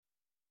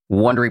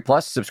Wondery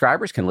Plus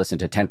subscribers can listen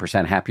to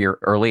 10% Happier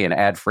early and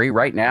ad-free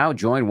right now.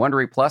 Join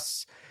Wondery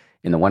Plus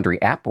in the Wondery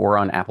app or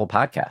on Apple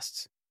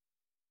Podcasts.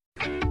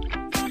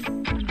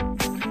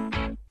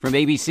 From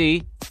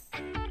ABC,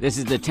 this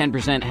is the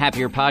 10%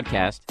 Happier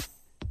podcast.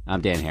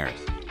 I'm Dan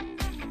Harris.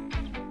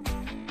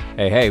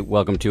 Hey,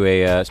 welcome to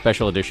a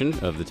special edition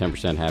of the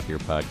 10% Happier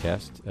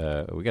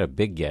podcast. We got a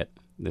big get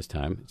this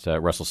time. It's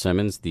Russell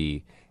Simmons,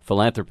 the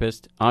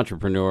philanthropist,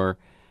 entrepreneur,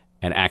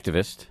 and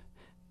activist.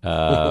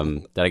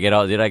 Did I get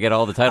all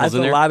the titles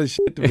in there? That's a lot of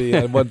shit to me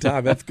at one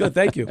time. That's good.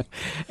 Thank you.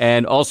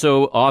 And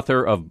also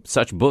author of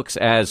such books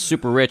as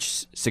Super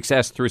Rich,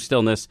 Success Through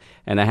Stillness,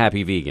 and The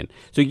Happy Vegan.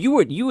 So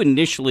you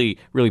initially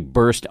really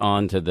burst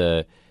onto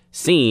the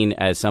scene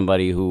as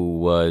somebody who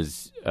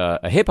was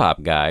a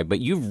hip-hop guy, but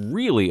you've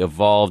really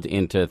evolved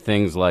into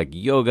things like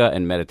yoga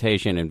and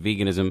meditation and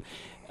veganism.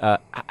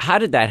 How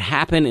did that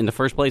happen in the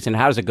first place, and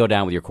how does it go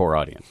down with your core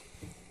audience?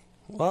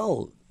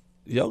 Well,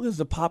 yoga is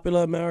the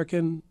popular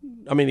American,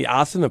 the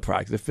asana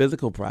practice, the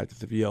physical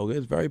practice of yoga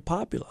is very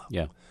popular.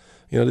 Yeah.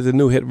 There's a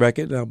new hit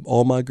record,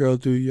 All My Girls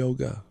Do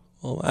Yoga.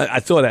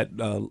 I saw that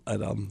at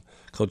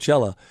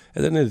Coachella.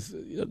 And then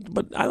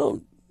but I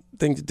don't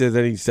think that there's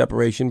any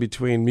separation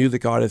between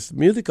music artists.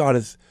 Music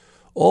artists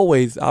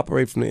always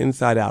operate from the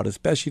inside out,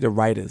 especially the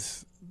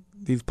writers,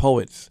 these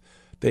poets.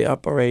 They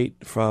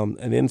operate from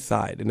an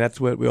inside, and that's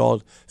what we're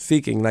all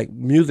seeking, like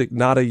music,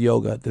 not a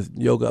yoga, the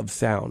yoga of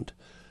sound.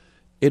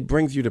 It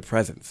brings you to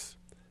presence.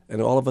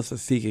 And all of us are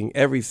seeking,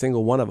 every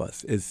single one of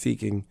us is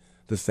seeking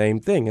the same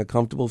thing, a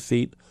comfortable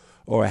seat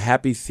or a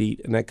happy seat,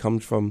 and that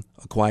comes from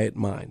a quiet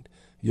mind.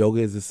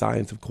 Yoga is the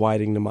science of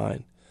quieting the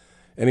mind.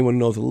 Anyone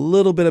who knows a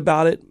little bit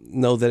about it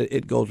knows that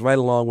it goes right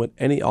along with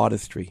any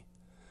artistry,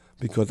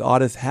 because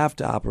artists have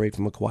to operate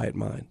from a quiet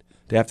mind.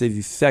 They have to have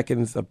these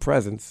seconds of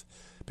presence,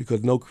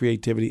 because no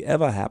creativity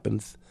ever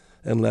happens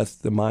unless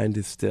the mind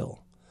is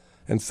still.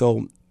 And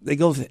so it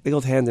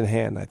goes hand in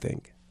hand, I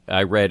think.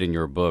 I read in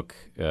your book,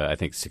 I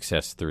think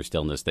Success Through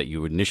Stillness, that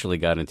you initially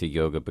got into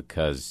yoga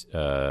because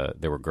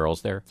there were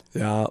girls there.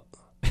 Yeah.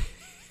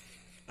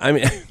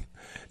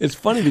 It's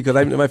funny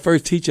because my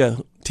first teacher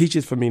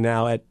teaches for me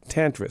now at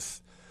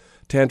Tantris.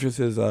 Tantris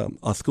is a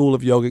school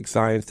of yogic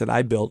science that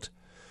I built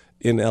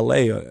in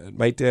L.A.,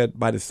 right there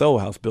by the Soho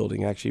House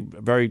building, actually,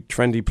 a very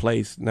trendy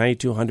place,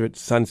 9200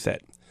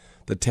 Sunset,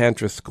 the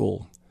Tantris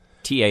School.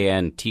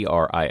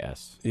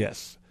 Tantris.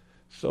 Yes.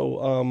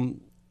 So,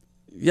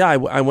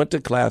 I went to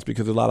class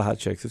because a lot of hot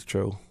chicks, it's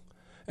true.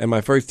 And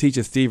my first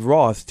teacher, Steve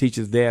Ross,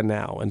 teaches there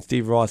now. And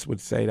Steve Ross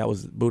would say that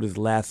was Buddha's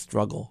last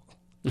struggle.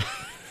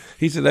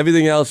 He said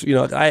everything else,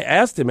 I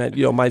asked him at,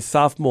 my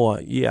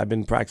sophomore year, I've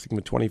been practicing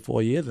for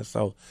 24 years or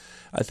so.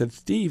 I said,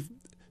 Steve,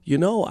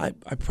 I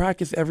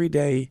practice every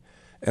day,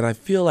 and I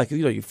feel like,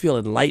 you feel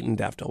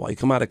enlightened after a while. You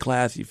come out of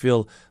class, you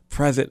feel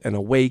present and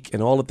awake,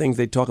 and all the things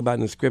they talk about in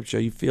the scripture,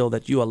 you feel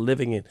that you are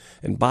living it,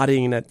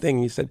 embodying that thing.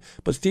 And he said,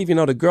 but Steve,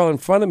 the girl in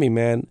front of me,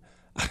 man,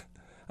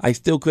 I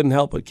still couldn't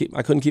help but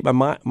I couldn't keep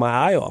my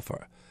eye off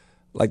her.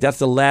 Like, that's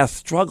the last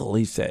struggle,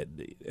 he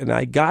said. And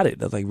I got it.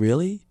 I was like,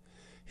 really?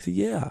 He said,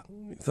 yeah.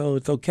 So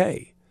it's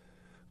okay.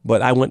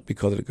 But I went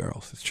because of the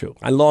girls. It's true.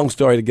 A long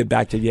story to get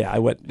back to, I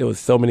went. There was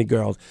so many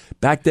girls.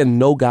 Back then,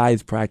 no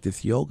guys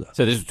practiced yoga.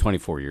 So this was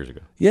 24 years ago.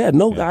 Yeah,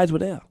 no guys were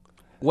there.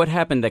 What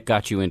happened that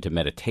got you into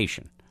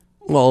meditation?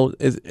 Well,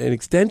 it's an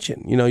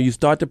extension. You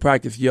start to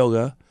practice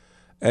yoga,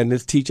 and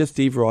this teacher,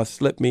 Steve Ross,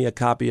 slipped me a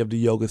copy of the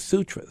Yoga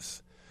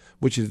Sutras,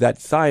 which is that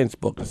science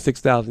book,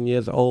 6,000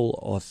 years old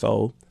or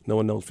so. No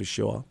one knows for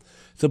sure.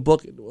 It's a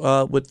book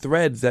with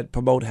threads that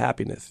promote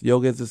happiness.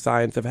 Yoga is the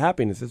science of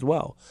happiness as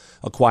well.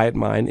 A quiet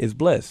mind is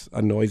bliss.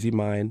 A noisy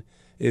mind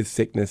is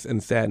sickness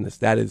and sadness.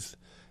 That is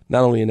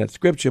not only in that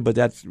scripture, but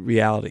that's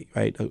reality,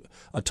 right?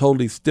 A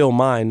totally still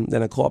mind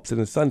and a corpse in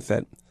the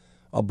sunset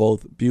are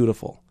both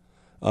beautiful.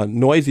 A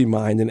noisy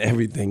mind and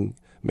everything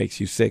makes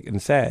you sick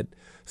and sad.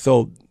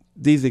 So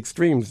these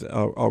extremes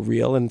are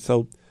real, and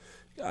so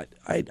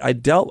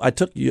I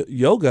took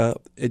yoga.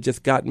 It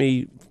just got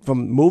me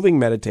from moving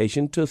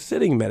meditation to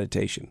sitting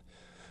meditation,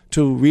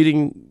 to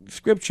reading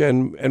scripture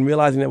and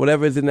realizing that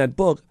whatever is in that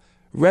book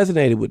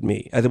resonated with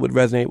me as it would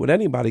resonate with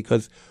anybody,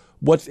 because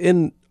what's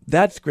in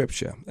that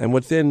scripture and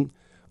what's in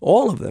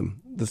all of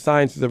them, the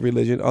sciences of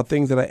religion, are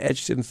things that are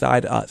etched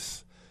inside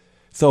us.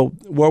 So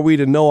were we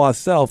to know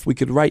ourselves, we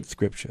could write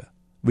scripture.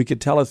 We could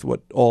tell us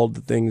what all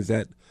the things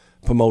that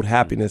promote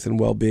happiness and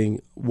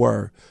well-being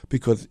were,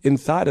 because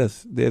inside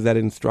us there's that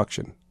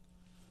instruction.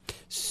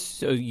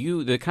 So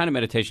the kind of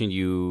meditation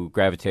you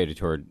gravitated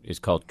toward is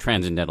called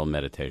transcendental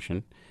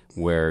meditation,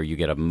 where you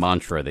get a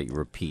mantra that you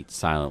repeat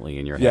silently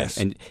in your head. Yes.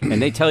 And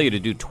they tell you to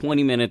do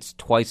 20 minutes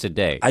twice a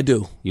day. I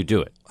do. You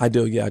do it? I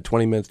do,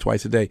 20 minutes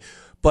twice a day.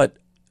 But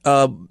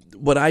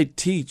what I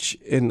teach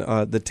in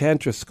the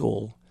Tantra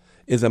school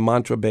is a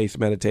mantra-based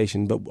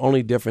meditation, but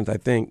only difference, I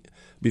think,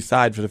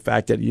 besides for the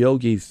fact that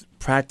yogis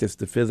practice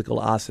the physical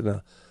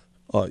asana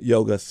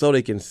yoga so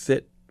they can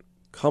sit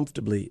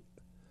comfortably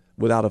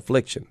without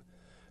affliction.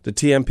 The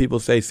TM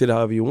people say sit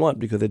however you want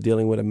because they're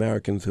dealing with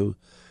Americans who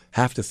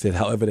have to sit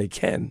however they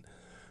can.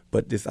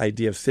 But this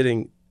idea of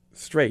sitting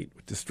straight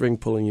with the string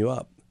pulling you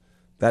up,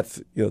 that's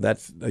a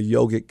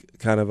yogic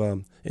kind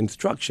of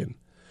instruction.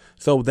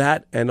 So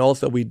that, and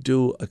also we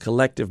do a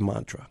collective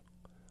mantra.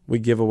 We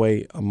give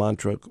away a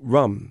mantra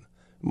rum.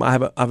 I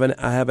have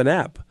an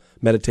app,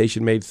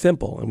 Meditation Made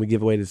Simple, and we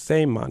give away the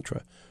same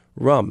mantra,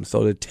 rum.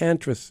 So the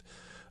Tantra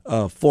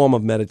form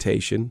of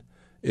meditation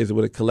is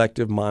with a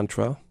collective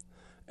mantra,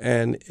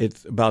 and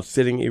it's about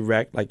sitting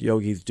erect like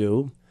yogis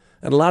do.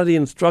 And a lot of the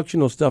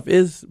instructional stuff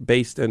is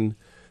based on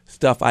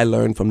stuff I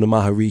learned from the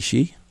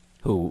Maharishi.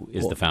 Who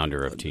is the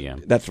founder of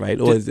TM. That's right,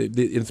 or is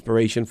the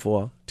inspiration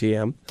for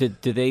TM.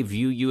 Do they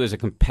view you as a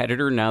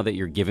competitor now that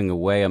you're giving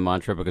away a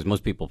mantra? Because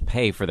most people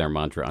pay for their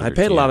mantra under I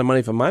paid TM. a lot of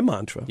money for my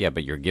mantra. Yeah,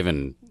 but you're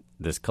giving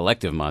this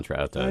collective mantra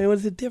out there. I mean,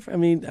 what's the difference? I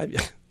mean...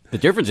 The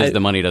difference is the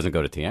money doesn't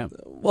go to TM.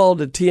 Well,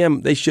 the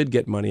TM, they should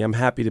get money. I'm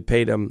happy to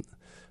pay them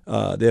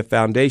their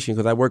foundation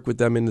because I work with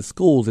them in the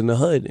schools in the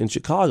hood in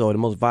Chicago, in the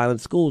most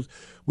violent schools.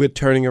 We're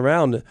turning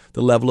around.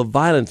 The level of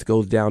violence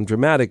goes down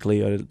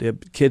dramatically, or the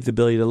kids'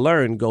 ability to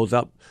learn goes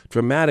up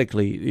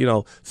dramatically.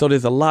 So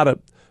there's a lot of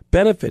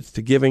benefits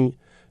to giving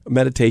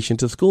meditation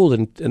to schools,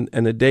 and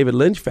the David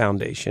Lynch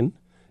Foundation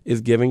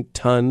is giving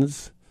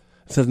tons.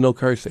 It says no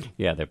cursing.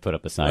 Yeah, they put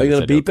up a sign. Are you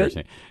going to beep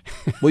it?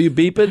 Will you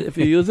beep it if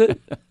you use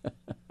it?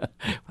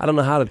 I don't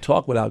know how to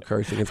talk without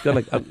cursing. It's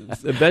gonna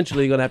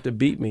eventually you're gonna have to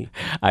beat me.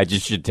 I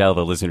just should tell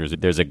the listeners that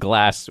there's a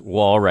glass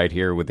wall right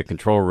here with the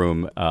control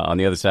room on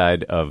the other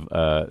side of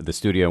the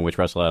studio in which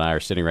Russell and I are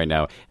sitting right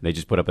now. And they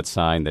just put up a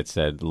sign that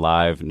said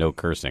 "Live, no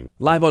cursing."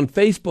 Live on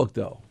Facebook,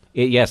 though.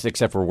 Yes,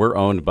 except for we're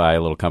owned by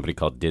a little company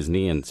called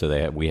Disney, and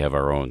so we have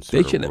our own.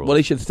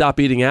 They should stop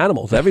eating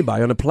animals.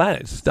 Everybody on the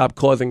planet stop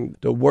causing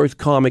the worst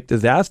karmic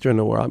disaster in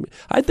the world.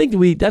 I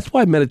think that's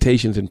why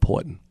meditation is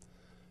important,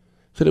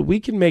 so that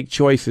we can make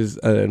choices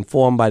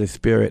informed by the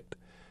spirit.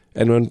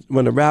 And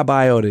when the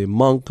rabbi or the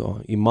monk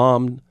or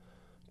imam,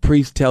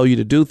 priest tell you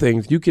to do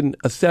things, you can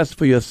assess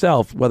for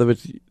yourself whether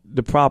it's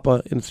the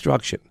proper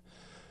instruction.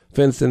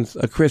 For instance,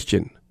 a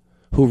Christian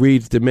who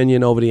reads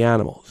Dominion Over the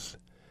Animals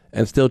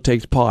and still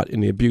takes part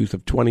in the abuse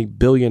of 20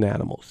 billion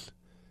animals.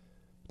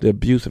 The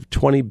abuse of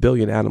 20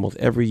 billion animals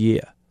every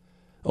year,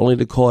 only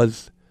to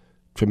cause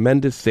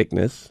tremendous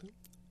sickness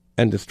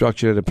and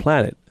destruction of the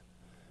planet.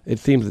 It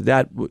seems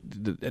that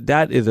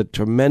is a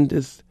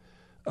tremendous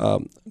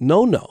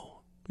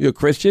no-no. You're a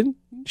Christian,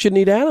 you shouldn't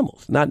eat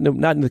animals, not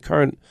in the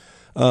current,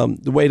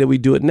 the way that we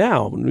do it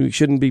now. We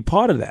shouldn't be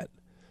part of that.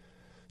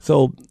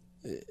 So,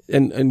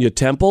 in your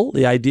temple,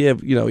 the idea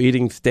of,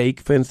 eating steak,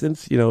 for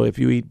instance, if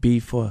you eat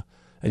beef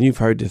and you've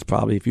heard this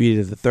probably, if you eat it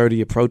as a third of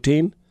your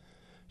protein,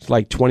 it's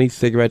like 20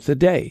 cigarettes a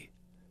day.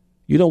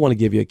 You don't want to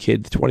give your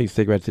kids 20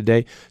 cigarettes a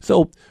day.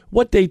 So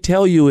what they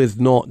tell you is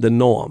the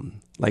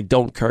norm, like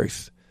don't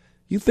curse.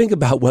 You think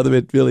about whether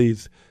it really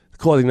is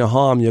causing the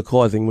harm you're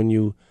causing when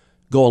you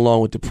go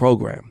along with the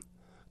program.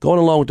 Going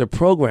along with the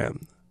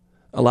program,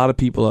 a lot of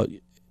people are,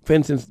 for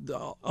instance,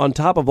 on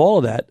top of all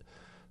of that,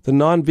 the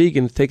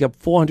non-vegans take up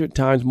 400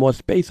 times more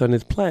space on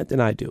this planet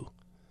than I do.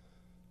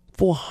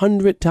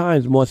 400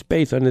 times more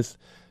space on this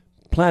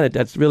planet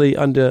that's really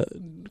under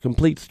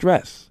complete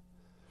stress.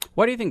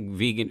 Why do you think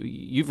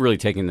you've really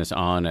taken this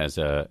on as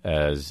an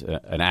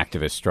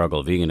activist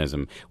struggle,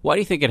 veganism. Why do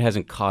you think it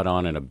hasn't caught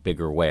on in a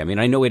bigger way? I mean,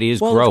 I know it is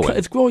growing.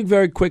 It's growing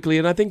very quickly,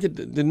 and I think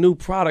that the new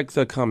products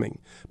are coming.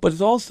 But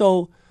it's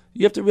also,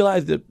 you have to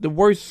realize that the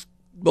worst,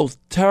 most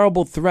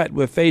terrible threat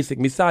we're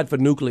facing, besides the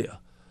nuclear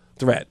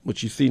threat,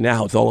 which you see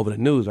now, it's all over the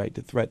news, right?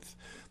 The threats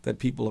that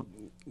people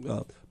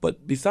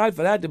but besides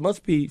for that, there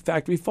must be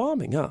factory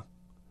farming, huh?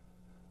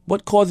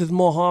 What causes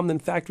more harm than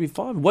factory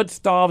farming? What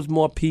starves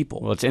more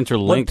people? Well, it's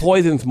interlinked. What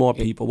poisons more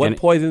people? What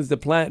poisons the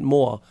planet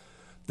more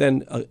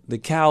than the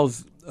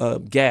cow's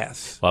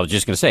gas? Well, I was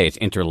just going to say it's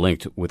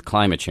interlinked with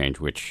climate change,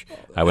 which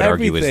I would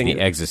argue is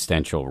the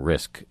existential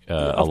risk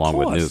along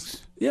with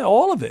nukes. Yeah,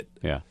 all of it.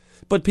 Yeah.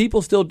 But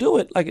people still do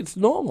it like it's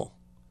normal.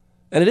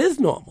 And it is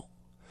normal.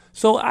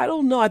 So I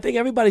don't know. I think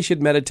everybody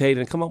should meditate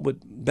and come up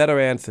with better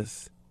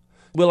answers.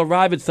 We'll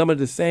arrive at some of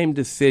the same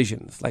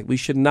decisions. Like we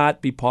should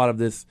not be part of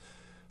this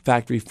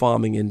factory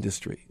farming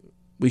industry.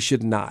 We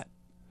should not.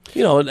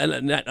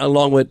 And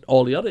along with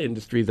all the other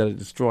industries that are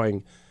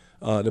destroying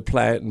the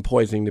planet and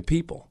poisoning the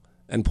people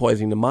and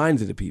poisoning the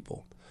minds of the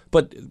people.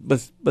 But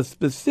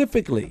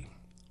specifically,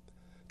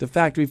 the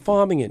factory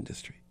farming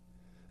industry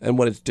and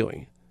what it's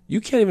doing. You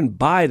can't even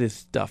buy this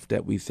stuff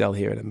that we sell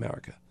here in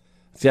America.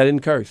 See, I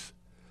didn't curse.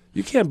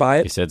 You can't buy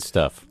it. You said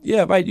stuff.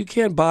 Yeah, right. You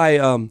can't buy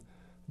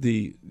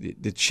the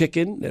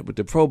chicken with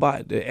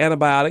the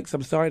antibiotics,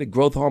 the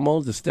growth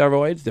hormones, the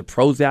steroids, the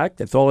Prozac,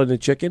 that's all in the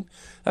chicken.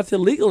 That's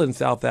illegal in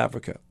South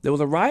Africa. There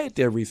was a riot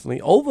there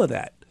recently over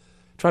that,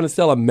 trying to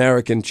sell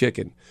American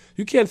chicken.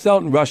 You can't sell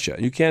it in Russia.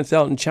 You can't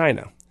sell it in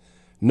China.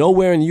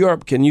 Nowhere in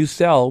Europe can you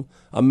sell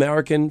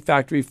American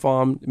factory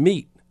farmed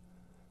meat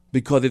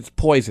because it's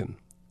poison.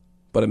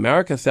 But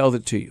America sells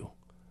it to you.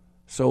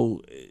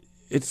 So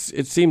it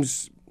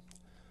seems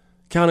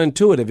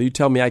counterintuitive if you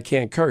tell me I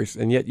can't curse,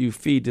 and yet you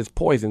feed this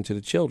poison to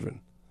the children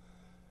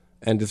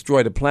and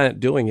destroy the planet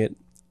doing it,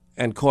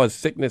 and cause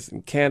sickness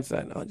and cancer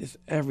and just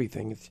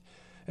everything.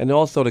 And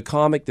also the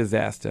karmic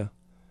disaster.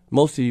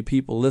 Most of you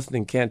people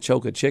listening can't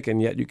choke a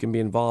chicken, yet you can be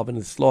involved in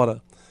the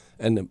slaughter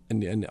and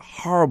the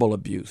horrible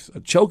abuse.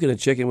 Choking a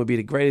chicken would be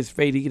the greatest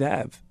fate he could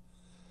have.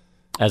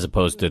 As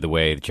opposed to the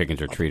way the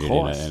chickens are treated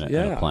in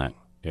a plant.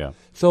 Yeah.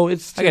 So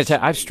it's I got to tell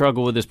you, I've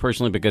struggled with this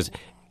personally because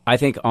I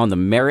think on the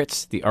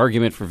merits, the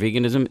argument for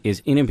veganism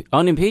is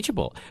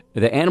unimpeachable.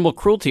 The animal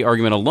cruelty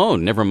argument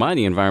alone, never mind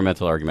the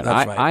environmental argument.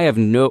 That's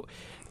right.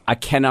 I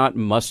cannot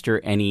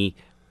muster any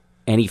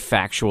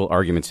factual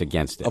arguments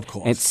against it. Of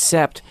course.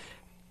 Except,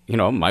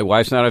 my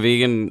wife's not a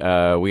vegan.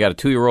 We got a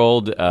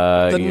 2-year-old.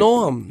 The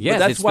norm. Yes,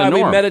 that's it's why the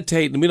norm. we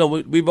meditate.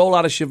 We roll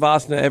out of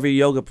Shavasana every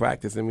yoga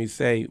practice, and we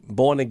say,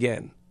 born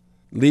again.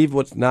 Leave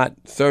what's not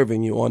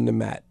serving you on the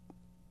mat.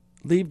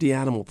 Leave the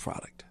animal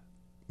product.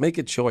 Make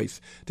a choice.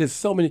 There's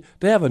so many.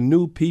 They have a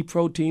new pea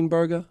protein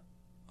burger.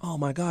 Oh,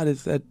 my God.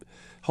 It's at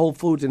Whole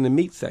Foods in the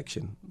meat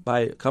section by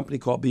a company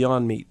called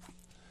Beyond Meat.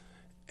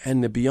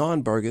 And the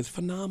Beyond Burger is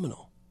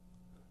phenomenal.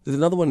 There's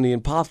another one, the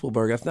Impossible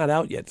Burger. It's not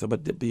out yet,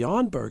 but the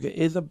Beyond Burger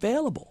is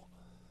available.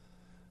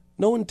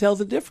 No one tells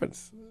the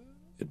difference.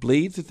 It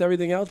bleeds, it's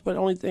everything else, but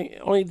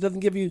only doesn't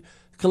give you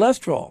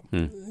cholesterol,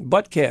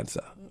 butt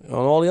cancer, and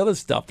all the other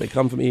stuff that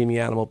comes from eating the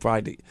animal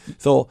product.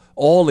 So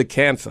all the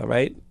cancer,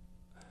 right,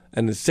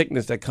 and the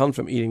sickness that comes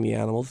from eating the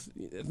animals,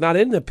 it's not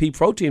in the pea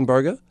protein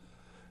burger.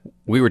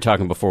 We were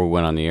talking before we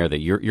went on the air that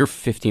you're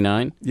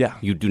 59. Yeah.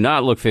 You do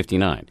not look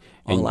 59.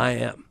 Well, I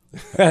am.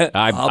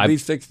 I'll be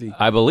 60.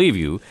 I believe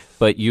you,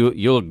 but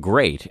you look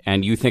great,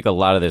 and you think a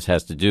lot of this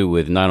has to do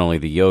with not only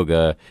the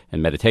yoga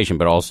and meditation,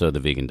 but also the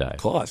vegan diet.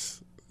 Of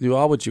course. You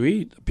are what you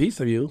eat, a piece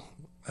of you,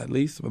 at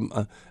least.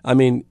 I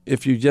mean,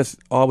 if you just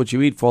are what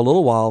you eat for a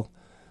little while,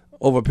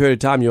 over a period of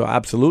time, you're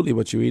absolutely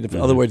what you eat. In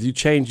other words, you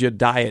change your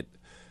diet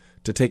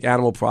to take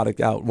animal product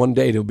out. One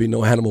day, there'll be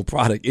no animal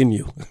product in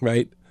you,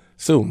 right?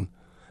 Soon.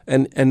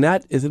 And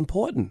that is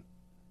important.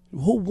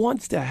 Who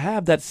wants to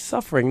have that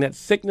suffering, that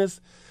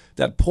sickness,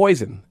 that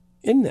poison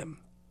in them?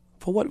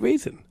 For what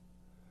reason?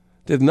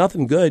 There's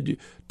nothing good.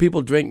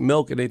 People drink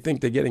milk and they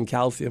think they're getting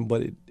calcium,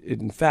 but it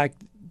in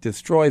fact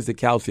destroys the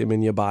calcium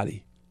in your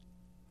body.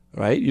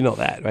 Right? You know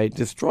that, right?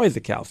 Destroys the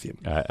calcium.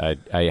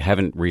 I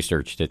haven't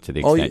researched it to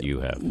the extent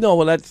you have. No,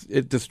 well,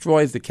 it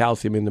destroys the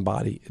calcium in the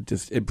body.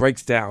 It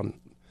breaks down.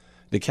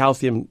 The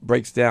calcium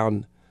breaks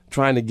down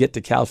trying to get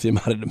the calcium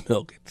out of the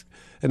milk.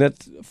 And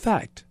that's a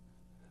fact.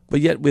 But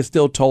yet we're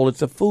still told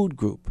it's a food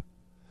group.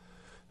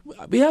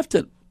 We have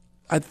to,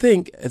 I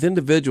think, as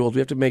individuals, we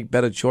have to make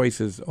better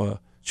choices, or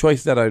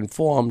choices that are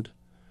informed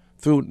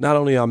through not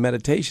only our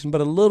meditation,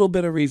 but a little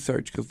bit of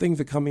research, because things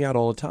are coming out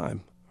all the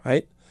time,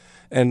 right?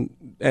 And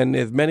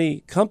there's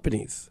many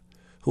companies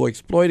who are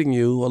exploiting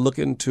you, who are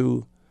looking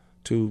to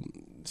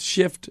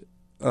shift,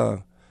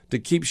 to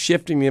keep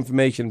shifting the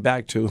information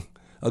back to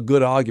a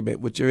good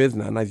argument, which there is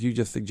none. As you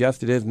just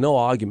suggested, there's no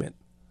argument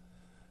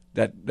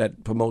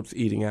that promotes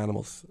eating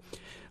animals.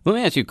 Let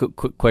me ask you a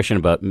quick question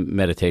about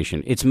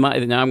meditation.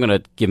 Now I'm going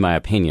to give my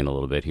opinion a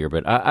little bit here,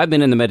 but I've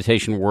been in the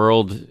meditation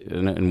world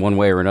in one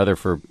way or another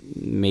for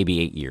maybe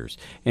 8 years.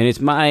 And it's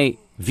my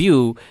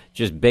view,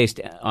 just based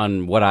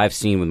on what I've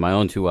seen with my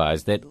own 2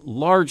 eyes, that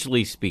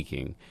largely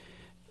speaking,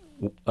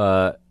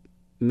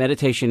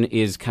 meditation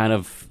is kind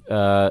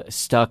of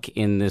stuck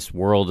in this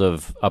world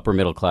of upper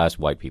middle class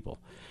white people.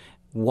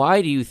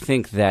 Why do you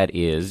think that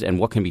is, and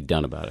what can be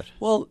done about it?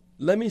 Well,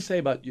 let me say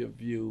about your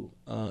view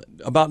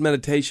about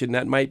meditation,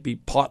 that might be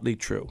partly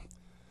true.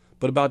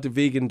 But about the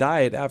vegan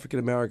diet, African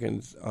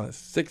Americans are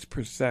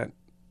 6%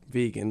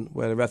 vegan,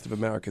 where the rest of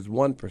America is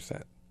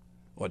 1%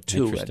 or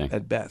 2%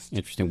 at best.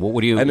 Interesting.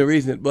 What do you? And the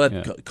reason,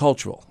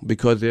 cultural,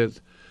 because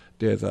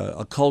there's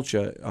a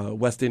culture,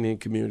 West Indian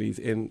communities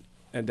and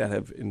that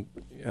have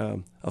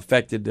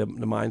affected the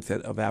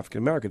mindset of African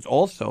Americans.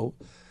 Also,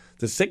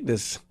 the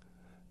sickness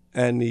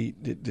and the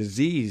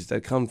disease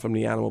that comes from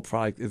the animal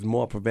product is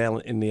more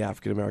prevalent in the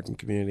African American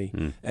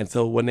community. And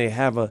so when they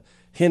have a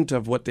hint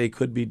of what they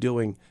could be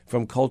doing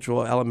from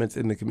cultural elements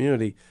in the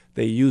community,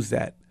 they use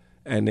that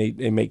and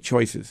they make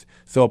choices.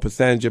 So a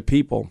percentage of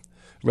people,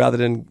 rather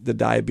than the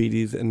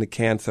diabetes and the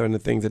cancer and the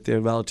things that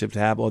their relatives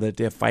have or that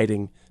they're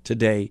fighting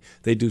today,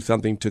 they do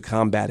something to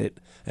combat it.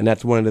 And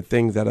that's one of the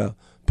things that are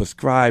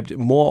prescribed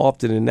more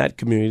often in that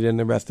community than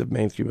the rest of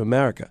mainstream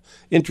America.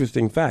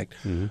 Interesting fact.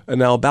 And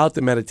now about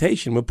the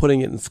meditation, we're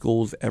putting it in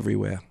schools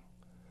everywhere.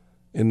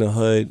 In the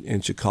hood, in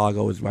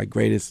Chicago is my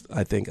greatest,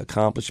 I think,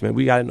 accomplishment.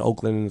 We got it in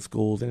Oakland in the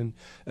schools, and in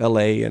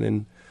L.A. and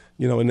in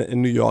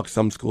New York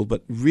some schools,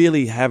 but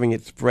really having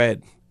it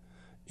spread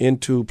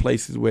into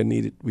places where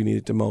we need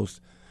it the most.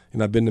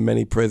 And I've been to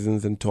many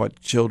prisons and taught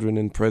children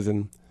in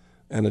prison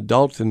and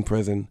adults in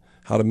prison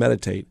how to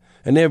meditate.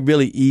 And they're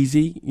really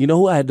easy. You know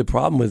who I had the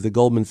problem with? The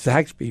Goldman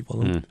Sachs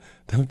people.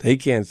 They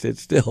can't sit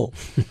still.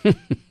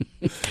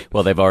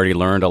 Well, they've already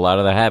learned a lot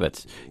of the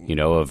habits,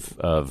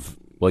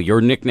 well, your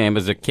nickname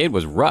as a kid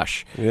was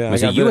Rush. Yeah,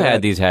 so you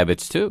had these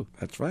habits too.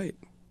 That's right.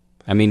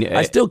 I mean,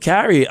 I still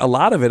carry a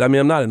lot of it. I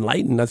mean, I'm not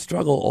enlightened. I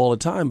struggle all the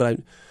time, but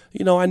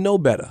I know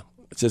better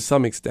to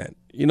some extent.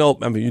 you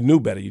knew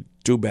better. You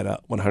do better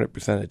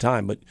 100% of the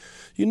time, but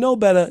you know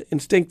better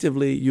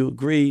instinctively. You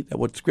agree that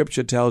what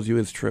Scripture tells you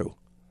is true,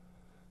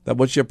 that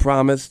what you're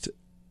promised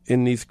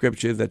in these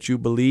Scriptures that you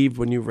believed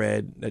when you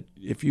read, that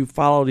if you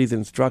follow these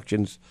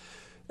instructions,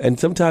 and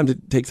sometimes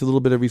it takes a little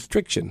bit of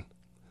restriction,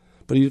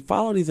 but if you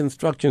follow these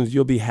instructions,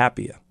 you'll be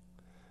happier.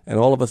 And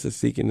all of us are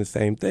seeking the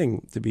same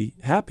thing, to be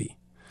happy,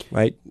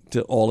 right?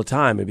 To all the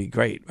time, it'd be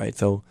great, right?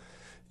 So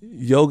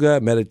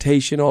yoga,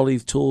 meditation, all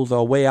these tools are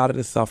a way out of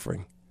the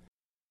suffering.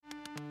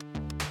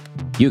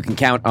 You can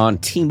count on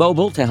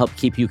T-Mobile to help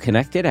keep you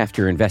connected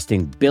after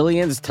investing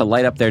billions to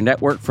light up their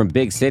network from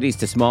big cities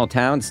to small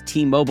towns.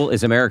 T-Mobile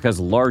is America's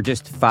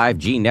largest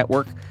 5G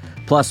network.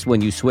 Plus,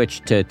 when you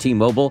switch to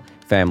T-Mobile,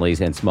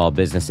 families and small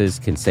businesses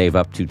can save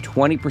up to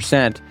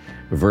 20%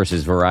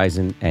 versus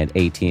Verizon and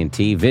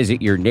AT&T.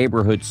 Visit your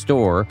neighborhood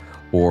store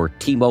or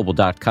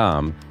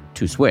T-Mobile.com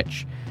to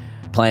switch.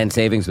 Plan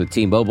savings with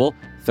T-Mobile.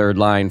 Third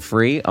line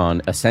free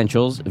on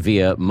essentials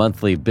via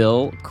monthly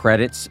bill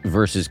credits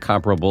versus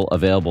comparable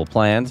available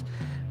plans.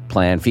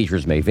 Plan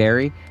features may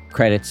vary.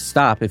 Credits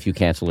stop if you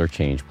cancel or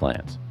change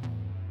plans.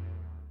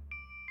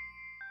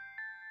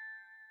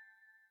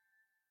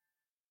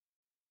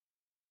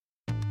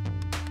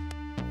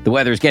 The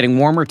weather's getting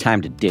warmer.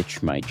 Time to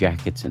ditch my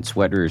jackets and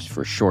sweaters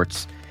for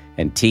shorts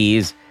and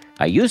tees.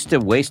 I used to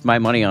waste my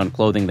money on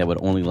clothing that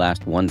would only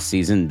last one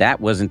season.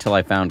 That was until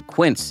I found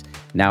Quince.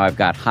 Now I've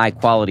got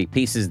high-quality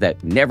pieces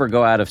that never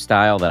go out of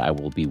style that I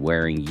will be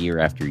wearing year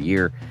after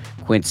year.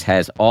 Quince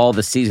has all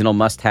the seasonal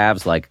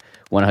must-haves like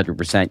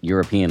 100%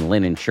 European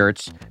linen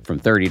shirts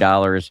from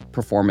 $30,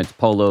 performance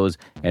polos,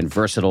 and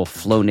versatile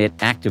flow-knit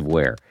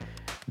activewear.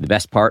 The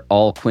best part,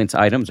 all Quince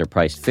items are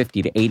priced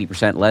 50 to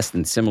 80% less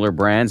than similar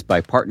brands. By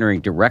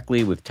partnering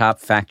directly with top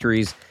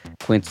factories,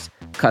 Quince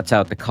cuts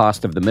out the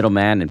cost of the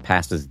middleman and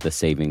passes the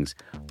savings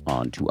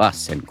on to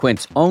us. And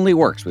Quince only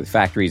works with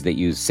factories that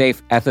use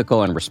safe,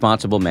 ethical, and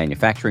responsible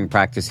manufacturing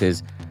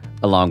practices,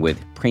 along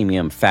with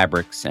premium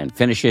fabrics and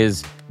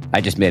finishes. I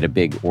just made a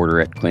big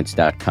order at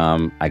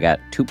Quince.com. I got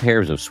 2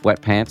 pairs of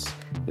sweatpants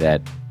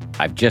that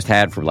I've just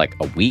had for like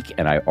a week,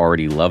 and I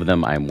already love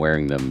them. I'm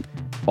wearing them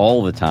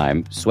all the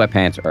time.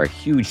 Sweatpants are a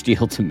huge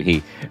deal to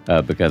me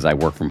because I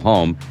work from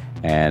home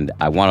and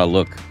I want to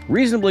look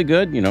reasonably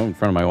good, in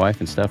front of my wife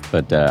and stuff,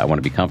 but I want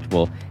to be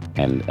comfortable.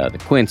 And the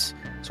Quince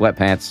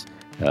sweatpants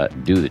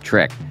do the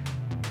trick.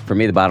 For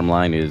me, the bottom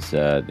line is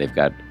they've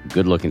got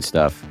good-looking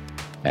stuff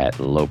at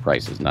low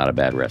prices. Not a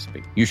bad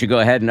recipe. You should go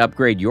ahead and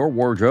upgrade your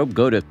wardrobe.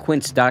 Go to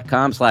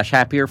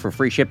quince.com/happier for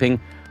free shipping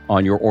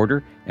on your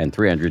order and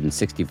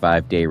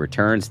 365-day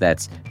returns.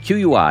 That's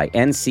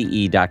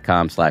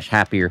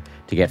QUINCE.com/happier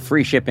to get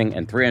free shipping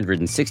and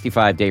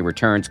 365-day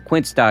returns.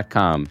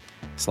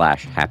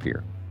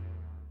 Quince.com/happier.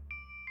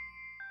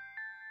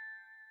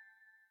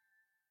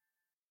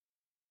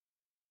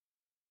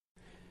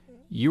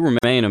 You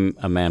remain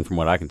a man, from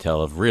what I can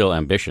tell, of real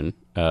ambition.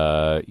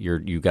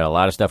 You've got a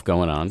lot of stuff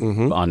going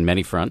on on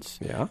many fronts.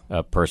 Yeah.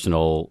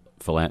 Personal,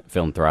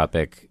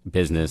 philanthropic,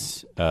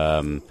 business,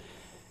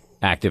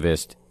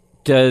 activist.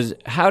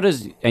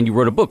 And you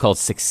wrote a book called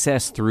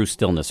Success Through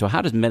Stillness. So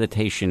how does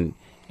meditation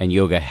and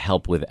yoga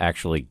help with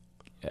actually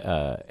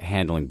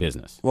handling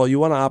business? Well, you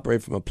want to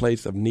operate from a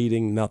place of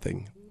needing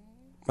nothing.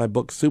 My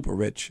book, Super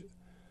Rich,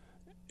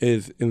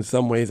 is in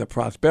some ways a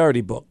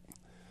prosperity book.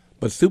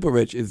 But Super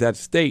Rich is that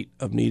state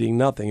of needing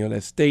nothing, or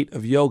that state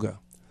of yoga.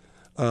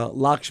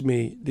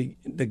 Lakshmi,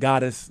 the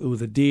goddess who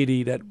was a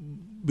deity that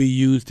we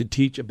use to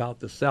teach about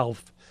the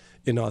self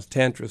in our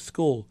Tantra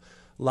school,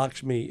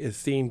 Lakshmi is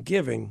seen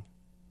giving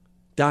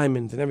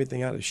diamonds and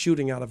everything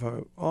shooting out of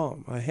her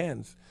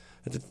hands.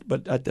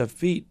 But at the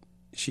feet,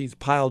 she's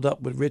piled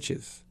up with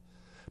riches,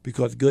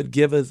 because good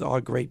givers are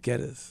great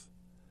getters.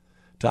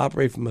 To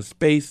operate from a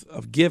space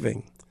of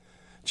giving,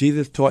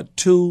 Jesus taught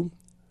 2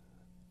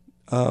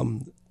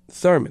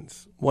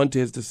 sermons, one to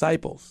his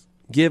disciples: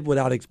 give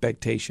without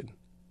expectation.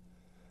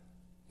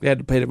 They had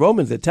to pay the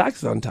Romans their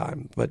taxes on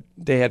time, but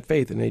they had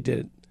faith and they did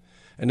it.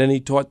 And then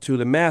he taught to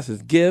the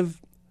masses: give,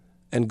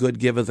 and good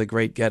givers are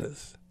great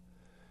getters.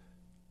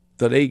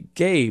 So they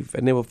gave,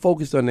 and they were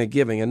focused on their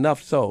giving,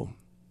 enough so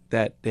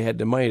that they had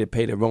the money to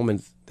pay the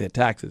Romans their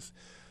taxes.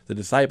 The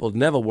disciples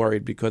never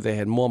worried because they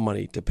had more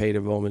money to pay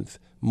the Romans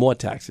more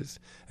taxes.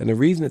 And the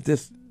reason that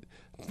this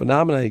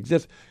phenomenon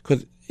exists,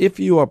 because if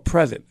you are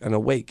present and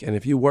awake, and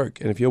if you work,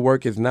 and if your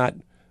work is not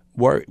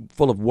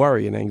full of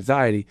worry and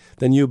anxiety,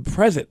 then you're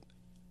present.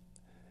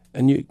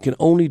 And you can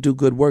only do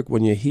good work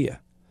when you're here.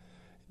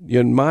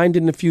 Your mind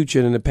in the future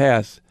and in the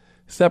past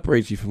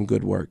separates you from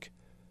good work.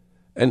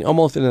 And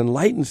almost an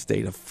enlightened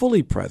state of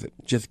fully present,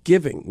 just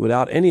giving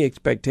without any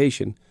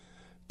expectation,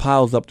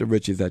 piles up the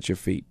riches at your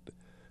feet.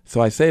 So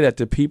I say that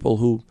to people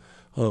who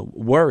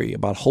worry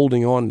about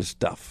holding on to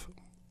stuff.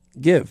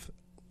 Give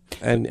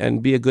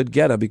and be a good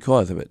getter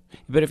because of it.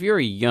 But if you're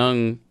a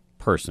young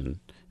person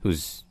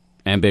who's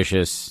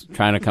ambitious,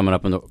 trying to come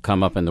up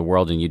in the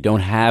world, and you don't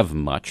have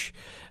much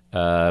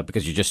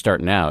because you're just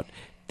starting out,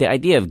 the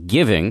idea of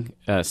giving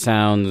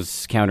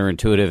sounds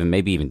counterintuitive and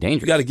maybe even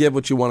dangerous. You got to give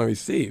what you want to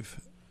receive.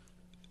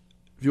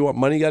 If you want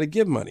money, you got to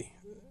give money.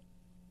 You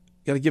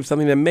got to give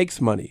something that makes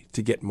money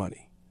to get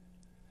money.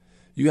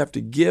 You have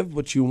to give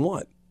what you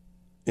want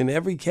in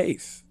every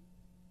case.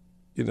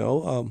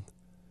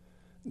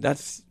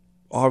 That's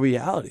our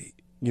reality.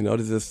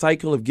 There's a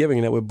cycle of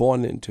giving that we're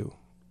born into.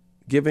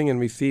 Giving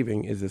and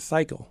receiving is a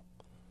cycle.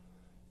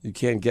 You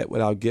can't get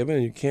without giving,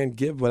 and you can't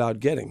give without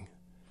getting.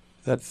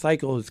 That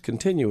cycle is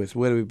continuous.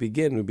 Where do we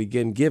begin? We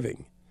begin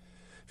giving.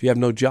 If you have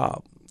no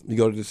job, you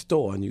go to the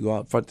store, and you go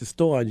out front of the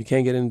store, and you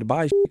can't get in to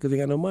buy shit because you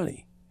got no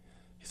money.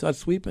 You start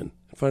sweeping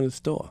in front of the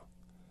store.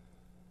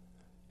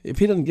 If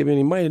he doesn't give you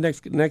any money,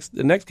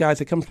 the next guy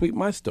said, come sweep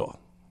my store.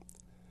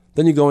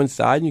 Then you go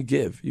inside and you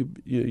give.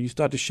 You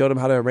start to show them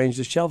how to arrange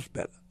the shelves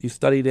better. You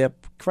study their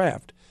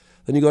craft.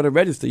 Then you go to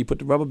register. You put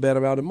the rubber band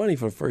around the money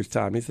for the first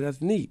time. He said,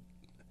 that's neat.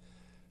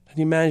 Then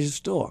you manage the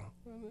store.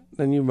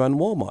 Then you run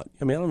Walmart.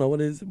 I don't know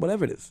what it is,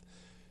 whatever it is.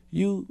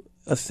 You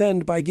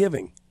ascend by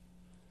giving.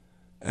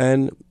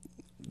 And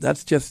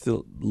that's just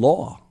the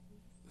law.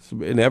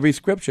 In every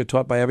scripture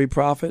taught by every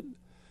prophet,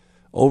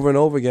 over and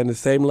over again, the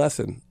same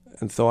lesson.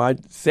 And so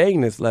I'm saying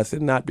this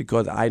lesson not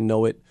because I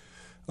know it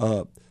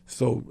and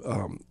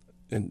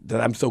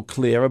that I'm so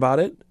clear about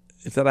it.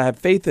 It's that I have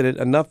faith in it,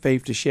 enough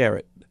faith to share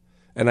it.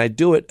 And I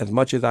do it as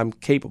much as I'm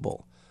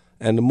capable.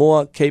 And the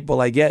more capable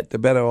I get, the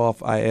better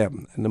off I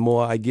am. And the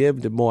more I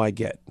give, the more I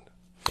get.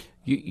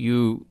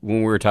 You when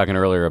we were talking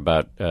earlier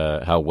about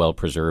how well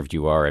preserved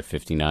you are at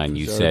 59,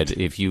 you said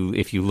if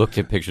you looked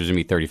at pictures of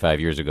me 35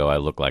 years ago, I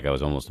looked like I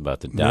was almost about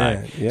to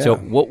die. Yeah. So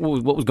what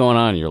was going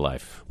on in your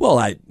life? Well,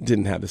 I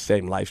didn't have the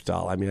same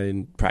lifestyle. I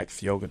didn't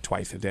practice yoga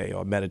twice a day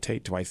or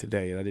meditate twice a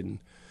day, and I didn't,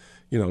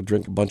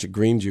 drink a bunch of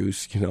green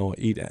juice.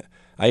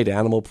 I ate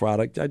animal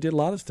product. I did a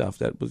lot of stuff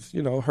that was,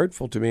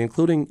 hurtful to me,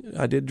 including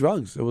I did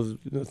drugs. It was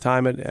a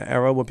time and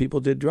era when people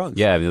did drugs.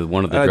 Yeah,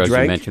 one of the drugs you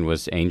mentioned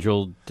was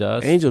angel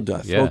dust. Angel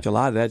dust. Yeah. Smoked a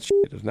lot of that shit.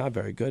 It was not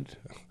very good.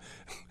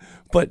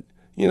 But,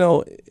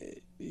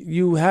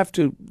 you have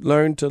to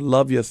learn to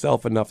love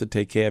yourself enough to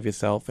take care of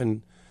yourself.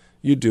 And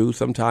you do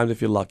sometimes,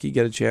 if you're lucky,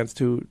 get a chance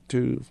to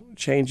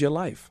change your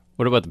life.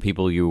 What about the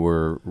people you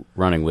were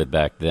running with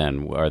back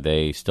then? Are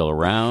they still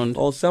around?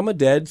 Well, some are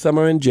dead, some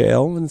are in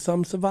jail, and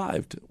some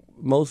survived.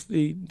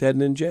 Mostly dead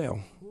and in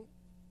jail.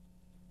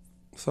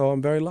 So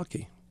I'm very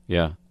lucky.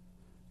 Yeah.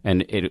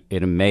 And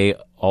it may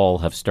all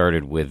have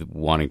started with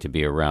wanting to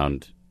be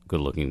around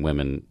good-looking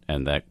women,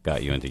 and that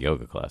got you into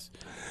yoga class.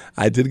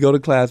 I did go to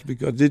class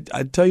because, did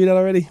I tell you that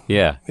already?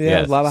 Yeah.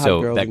 Yeah, a lot of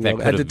hot girls in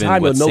yoga. At the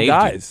time, there were no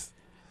guys.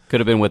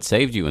 Could have been what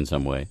saved you in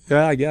some way.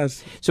 Yeah, I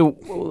guess.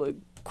 So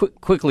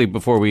quickly,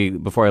 before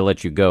I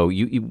let you go,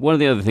 you one of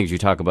the other things you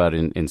talk about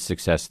in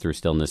Success Through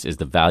Stillness is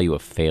the value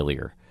of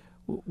failure.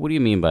 What do you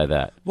mean by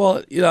that?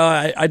 Well,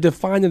 I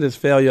define it as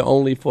failure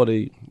only for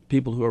the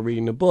people who are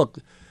reading the book.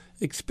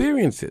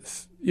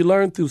 Experiences. You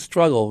learn through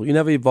struggle. You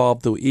never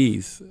evolve through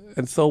ease.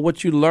 And so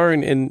what you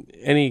learn in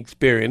any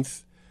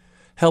experience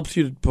helps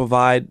you to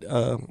provide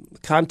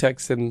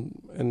context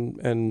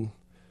and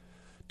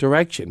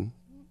direction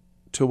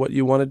to what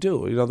you want to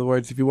do. In other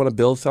words, if you want to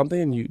build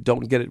something and you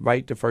don't get it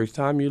right the first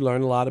time, you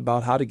learn a lot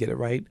about how to get it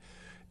right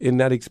in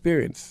that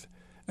experience.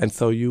 And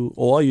so you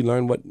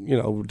learn what,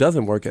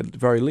 doesn't work at the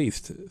very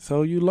least.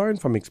 So you learn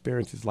from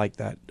experiences like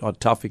that, or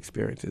tough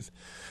experiences.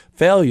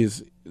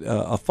 Failures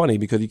are funny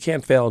because you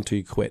can't fail until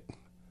you quit.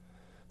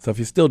 So if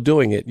you're still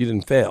doing it, you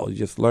didn't fail. You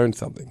just learned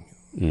something.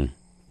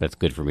 That's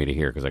good for me to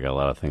hear because I got a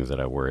lot of things that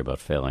I worry about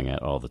failing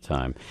at all the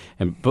time.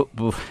 And but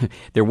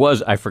there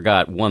was, I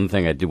forgot, one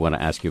thing I did want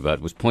to ask you about.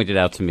 It was pointed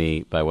out to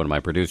me by one of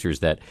my producers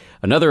that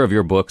another of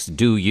your books,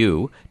 Do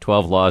You,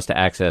 12 Laws to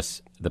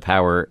Access the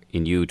Power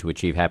in You to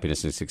Achieve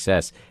Happiness and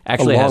Success,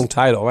 actually has a long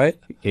title, right?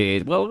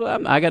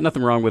 I got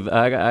nothing wrong with,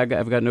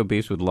 I've got no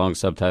beefs with long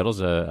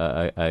subtitles.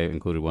 I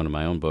included one in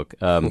my own book.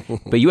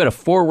 But you had a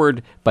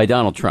foreword by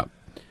Donald Trump.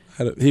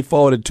 He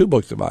forwarded 2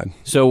 books of mine.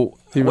 So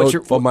he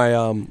wrote for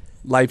my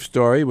life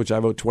story, which I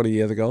wrote 20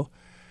 years ago.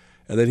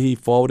 And then he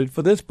forwarded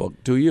for this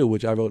book, Do You,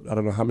 which I wrote, I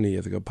don't know how many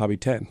years ago, probably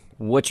 10.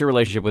 What's your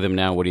relationship with him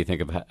now? What do you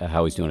think of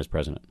how he's doing as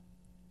president?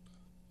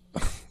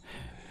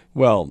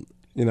 Well,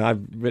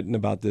 I've written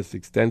about this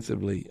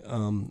extensively.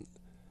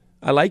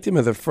 I liked him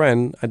as a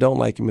friend. I don't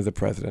like him as a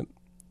president.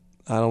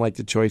 I don't like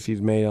the choice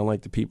he's made. I don't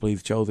like the people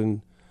he's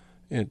chosen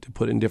to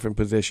put in different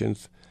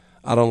positions.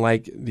 I don't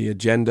like the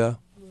agenda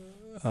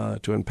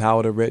to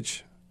empower the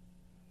rich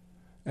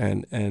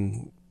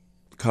and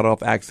cut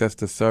off access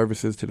to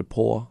services to the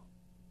poor.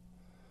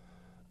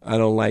 I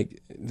don't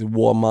like the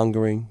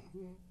warmongering.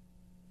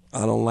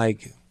 I don't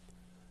like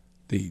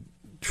the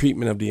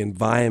treatment of the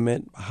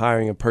environment.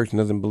 Hiring a person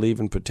who doesn't believe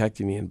in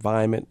protecting the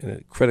environment in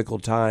a critical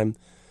time.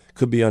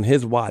 Could be on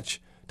his watch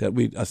that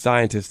a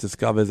scientist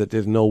discovers that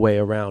there's no way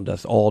around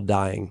us all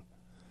dying,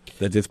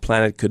 that this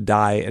planet could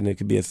die, and it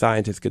could be a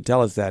scientist could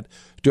tell us that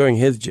during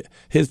his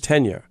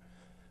tenure,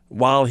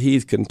 while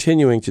he's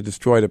continuing to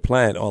destroy the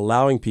planet or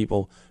allowing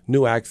people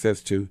new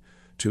access to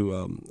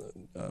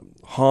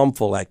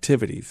harmful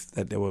activities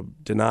that they were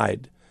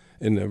denied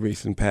in the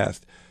recent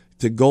past,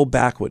 to go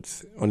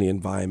backwards on the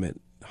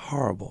environment,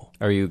 horrible.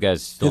 Are you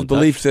guys still His in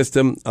belief touch?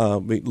 system,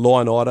 law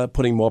and order,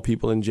 putting more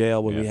people in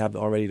jail when Yeah. we have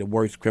already the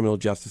worst criminal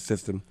justice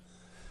system.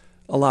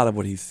 A lot of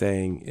what he's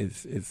saying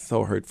is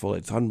so hurtful.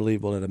 It's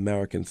unbelievable that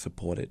Americans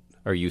support it.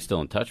 Are you still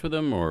in touch with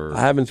him, or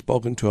I haven't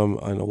spoken to him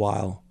in a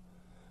while.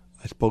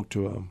 I spoke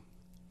to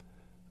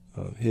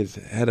his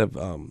head of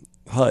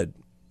HUD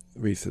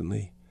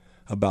recently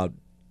about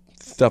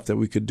stuff that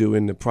we could do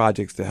in the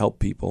projects to help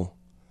people.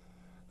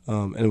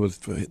 And it was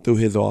through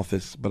his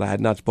office, but I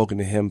had not spoken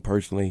to him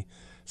personally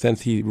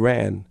since he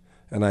ran.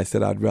 And I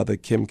said I'd rather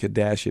Kim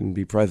Kardashian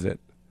be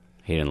president.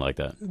 he didn't like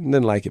that?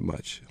 Didn't like it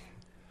much.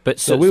 But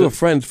So we were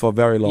friends for a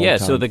very long yeah.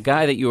 time. So the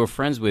guy that you were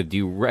friends with, do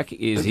you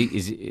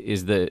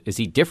is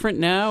he different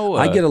now?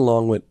 I get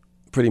along with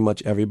pretty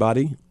much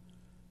everybody.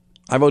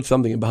 I wrote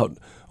something about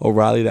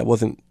O'Reilly that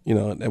wasn't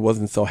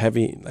so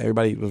heavy.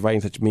 Everybody was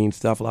writing such mean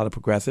stuff, a lot of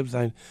progressives.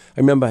 I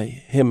remember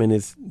him and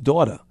his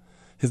daughter.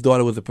 His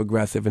daughter was a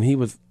progressive, and he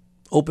was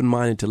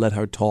open-minded to let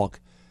her talk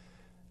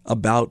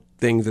about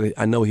things that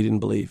I know he didn't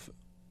believe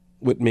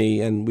with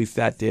me, and we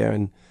sat there,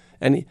 and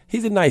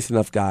he's a nice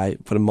enough guy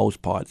for the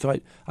most part. So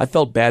I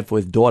felt bad for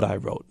his daughter, I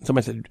wrote.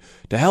 Somebody said,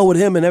 to hell with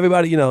him, and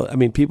everybody,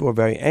 people were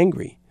very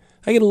angry.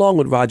 I get along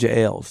with Roger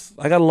Ailes.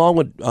 I got along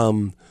with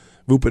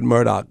Rupert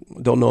Murdoch.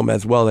 Don't know him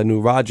as well. I knew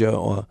Roger,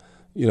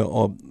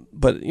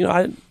 but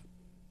I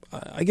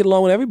get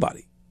along with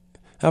everybody.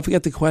 I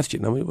forget the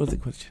question. What was the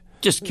question?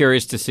 Just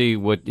curious to see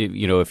what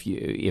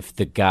if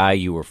the guy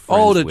you were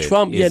friends with.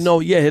 Trump.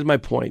 Here's my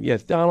point.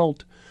 Yes,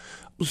 Donald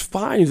was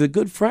fine. He's a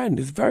good friend.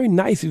 He's very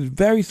nice. He's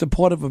very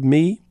supportive of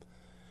me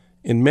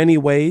in many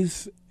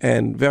ways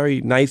and very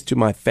nice to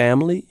my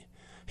family.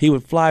 He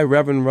would fly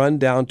Reverend Run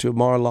down to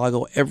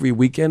Mar-a-Lago every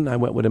weekend. I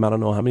went with him I don't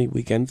know how many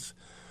weekends,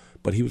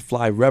 but he would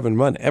fly Reverend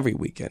Run every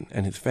weekend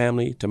and his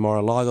family to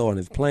Mar-a-Lago on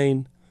his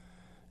plane.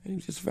 And he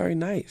was just very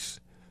nice.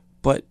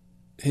 But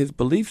his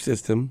belief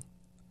system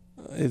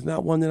is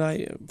not one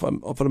that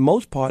for the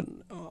most part,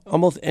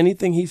 almost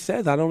anything he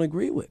says, I don't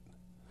agree with.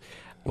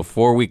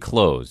 Before we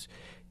close,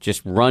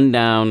 just run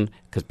down,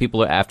 because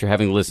people, after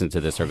having listened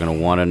to this, are going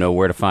to want to know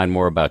where to find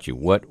more about you.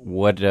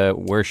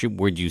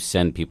 Where'd you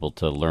send people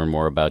to learn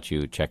more about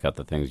you, check out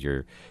the things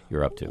you're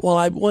up to? Well,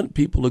 I want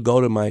people to go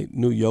to my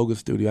new yoga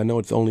studio. I know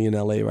it's only in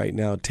L.A. right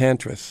now,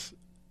 Tantras.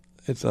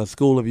 It's a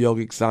school of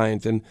yogic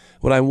science. And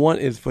what I want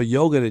is for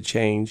yoga to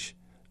change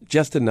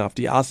just enough.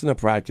 The asana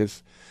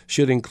practice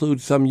should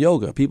include some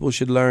yoga. People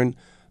should learn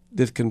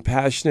this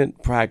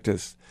compassionate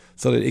practice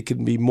so that it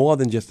can be more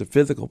than just a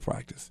physical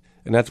practice.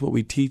 And that's what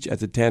we teach at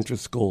the Tantra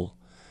school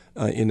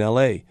in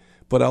L.A.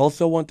 But I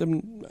also want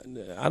them,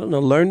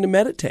 learn to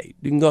meditate.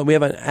 You can go. We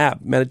have an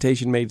app,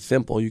 Meditation Made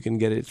Simple. You can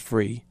get it. It's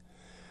free.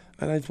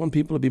 And I just want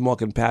people to be more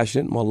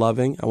compassionate, more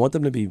loving. I want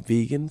them to be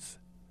vegans.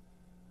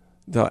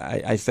 So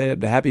I say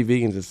that The Happy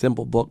Vegan is a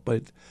simple book,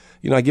 but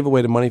I give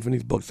away the money from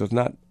these books, so it's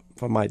not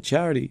for my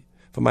charity,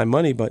 for my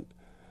money, but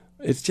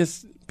it's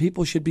just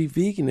people should be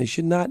vegan. They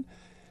should not.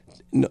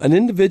 An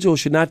individual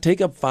should not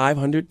take up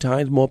 500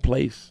 times more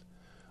place,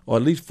 or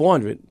at least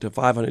 400 to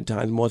 500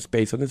 times more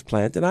space on this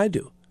planet than I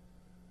do.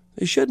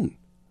 They shouldn't.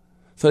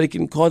 So they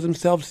can cause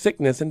themselves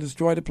sickness and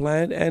destroy the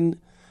planet,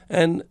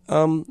 and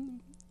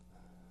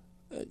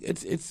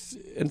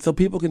so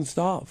people can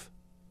starve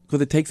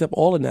because it takes up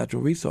all the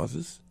natural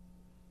resources,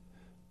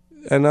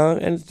 and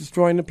it's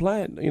destroying the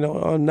planet.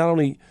 Not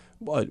only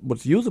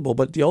what's usable,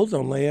 but the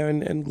ozone layer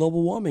and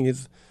global warming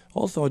is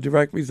also a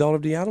direct result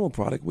of the animal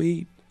product we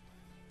eat.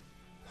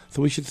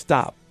 So we should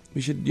stop.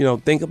 We should,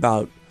 think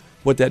about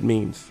what that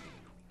means.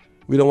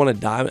 We don't want to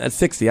die. At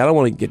 60, I don't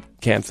want to get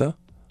cancer.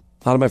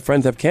 A lot of my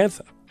friends have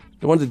cancer.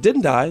 The ones that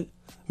didn't die,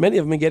 many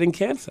of them are getting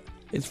cancer.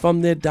 It's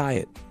from their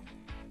diet.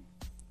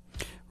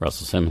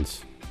 Russell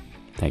Simmons,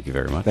 thank you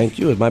very much. Thank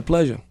you. It's my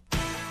pleasure.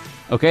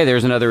 Okay,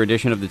 there's another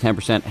edition of the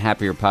 10%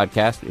 Happier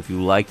podcast. If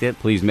you liked it,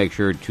 please make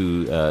sure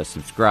to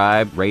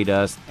subscribe, rate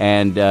us,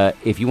 and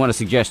if you want to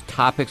suggest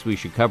topics we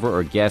should cover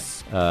or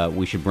guests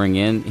we should bring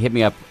in, hit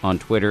me up on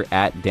Twitter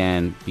at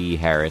Dan B.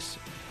 Harris.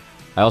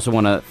 I also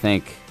want to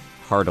thank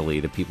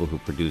heartily the people who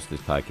produce this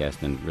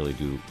podcast and really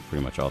do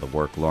pretty much all the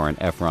work. Lauren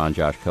Efron,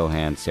 Josh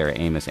Cohan, Sarah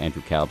Amos,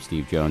 Andrew Kalb,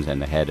 Steve Jones,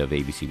 and the head of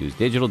ABC News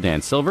Digital,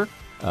 Dan Silver.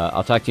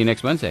 I'll talk to you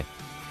next Wednesday.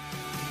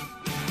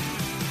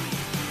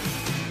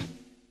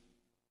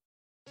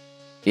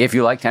 If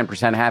you like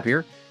 10%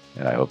 Happier,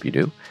 and I hope you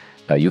do,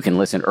 you can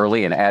listen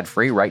early and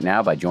ad-free right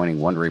now by joining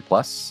Wondery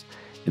Plus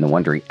in the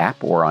Wondery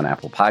app or on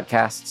Apple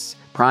Podcasts.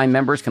 Prime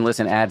members can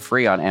listen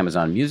ad-free on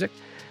Amazon Music.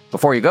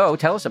 Before you go,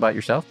 tell us about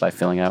yourself by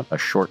filling out a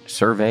short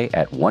survey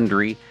at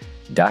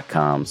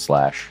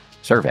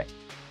Wondery.com/survey.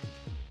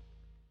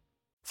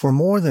 For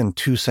more than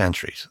 2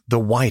 centuries, the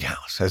White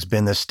House has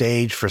been the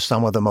stage for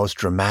some of the most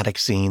dramatic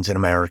scenes in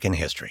American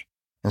history.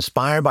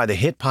 Inspired by the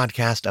hit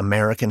podcast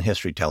American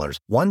History Tellers,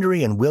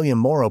 Wondery and William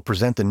Morrow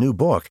present the new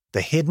book, The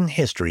Hidden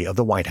History of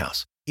the White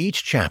House.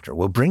 Each chapter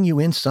will bring you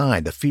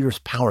inside the fierce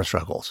power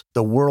struggles,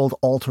 the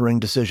world-altering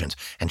decisions,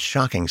 and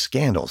shocking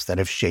scandals that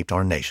have shaped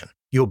our nation.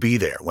 You'll be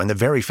there when the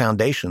very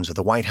foundations of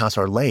the White House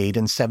are laid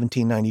in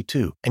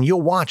 1792, and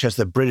you'll watch as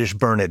the British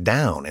burn it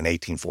down in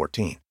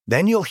 1814.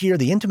 Then you'll hear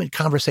the intimate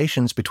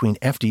conversations between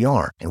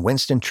FDR and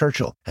Winston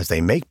Churchill as they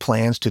make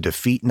plans to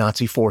defeat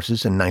Nazi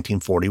forces in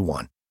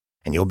 1941.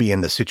 And you'll be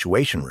in the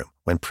Situation Room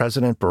when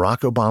President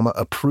Barack Obama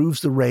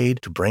approves the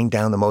raid to bring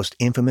down the most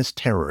infamous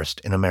terrorist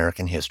in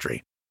American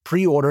history.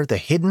 Pre-order The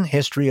Hidden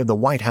History of the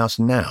White House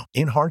now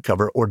in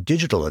hardcover or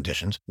digital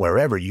editions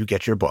wherever you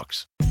get your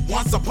books.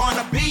 Once upon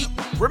a beat.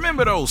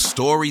 Remember those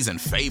stories and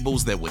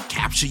fables that would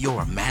capture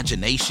your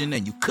imagination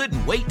and you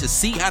couldn't wait to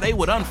see how they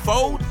would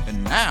unfold?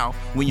 And now,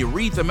 when you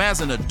read them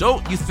as an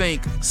adult, you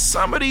think,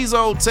 some of these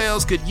old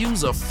tales could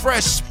use a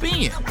fresh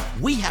spin.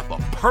 We have a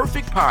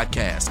perfect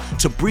podcast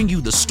to bring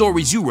you the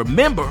stories you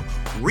remember,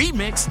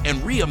 remix, and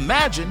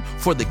reimagine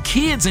for the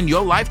kids in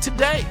your life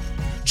today.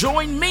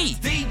 Join me,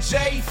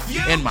 DJ Few,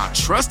 and my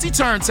trusty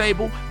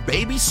turntable,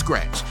 Baby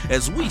Scratch,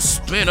 as we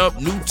spin up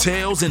new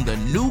tales in the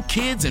New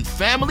Kids and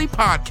Family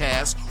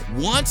podcast,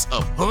 Once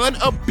Upon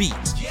a Beat.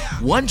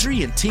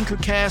 Wondery and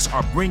Tinkercast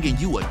are bringing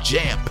you a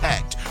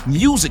jam-packed,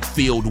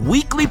 music-filled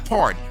weekly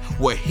party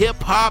where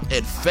hip-hop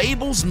and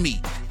fables meet.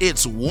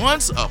 It's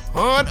Once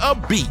Upon a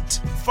Beat.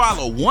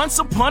 Follow Once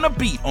Upon a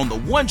Beat on the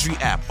Wondery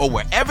app or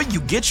wherever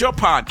you get your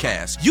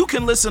podcasts. You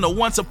can listen to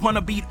Once Upon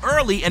a Beat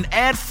early and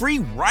ad-free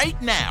right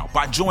now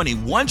by joining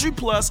Wondery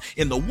Plus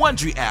in the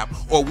Wondery app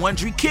or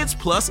Wondery Kids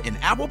Plus in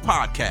Apple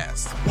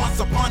Podcasts. Once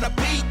Upon a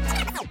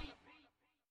Beat.